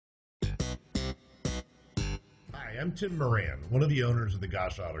Hi, I'm Tim Moran, one of the owners of the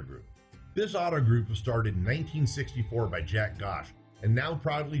Gosch Auto Group. This auto group was started in 1964 by Jack Gosch and now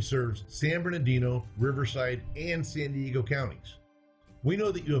proudly serves San Bernardino, Riverside, and San Diego counties. We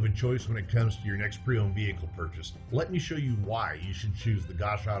know that you have a choice when it comes to your next pre-owned vehicle purchase. Let me show you why you should choose the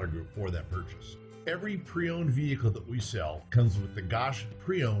Gosch Auto Group for that purchase. Every pre-owned vehicle that we sell comes with the Gosch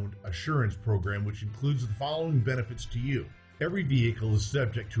Pre-Owned Assurance Program, which includes the following benefits to you. Every vehicle is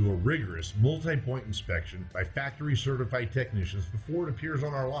subject to a rigorous multi-point inspection by factory certified technicians before it appears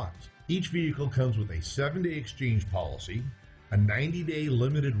on our lots. Each vehicle comes with a 7-day exchange policy, a 90-day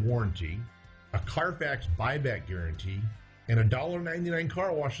limited warranty, a Carfax buyback guarantee, and a $1.99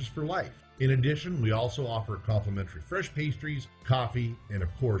 car washes for life. In addition, we also offer complimentary fresh pastries, coffee, and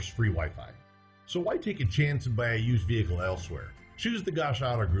of course, free Wi-Fi. So why take a chance and buy a used vehicle elsewhere? Choose the Gosch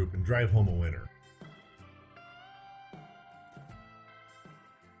Auto Group and drive home a winner.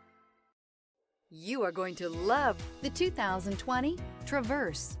 You are going to love the 2020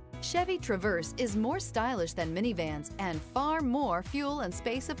 Traverse. Chevy Traverse is more stylish than minivans and far more fuel and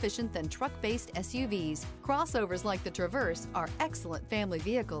space efficient than truck-based SUVs. Crossovers like the Traverse are excellent family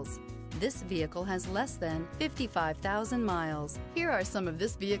vehicles. This vehicle has less than 55,000 miles. Here are some of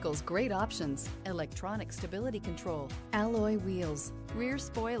this vehicle's great options: electronic stability control, alloy wheels, rear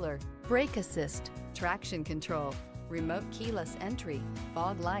spoiler, brake assist, traction control, remote keyless entry,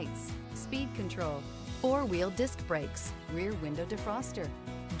 fog lights, speed control, 4-wheel disc brakes, rear window defroster.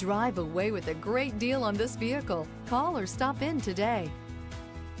 Drive away with a great deal on this vehicle. Call or stop in today.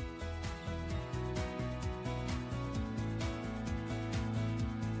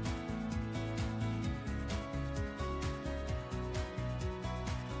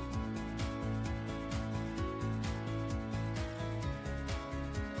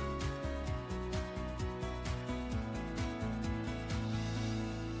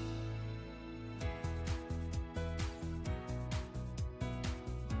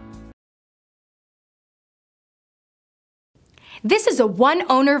 This is a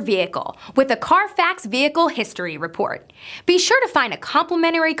one-owner vehicle with a Carfax Vehicle History Report. Be sure to find a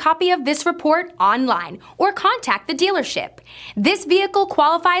complimentary copy of this report online or contact the dealership. This vehicle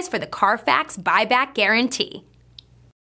qualifies for the Carfax Buyback Guarantee.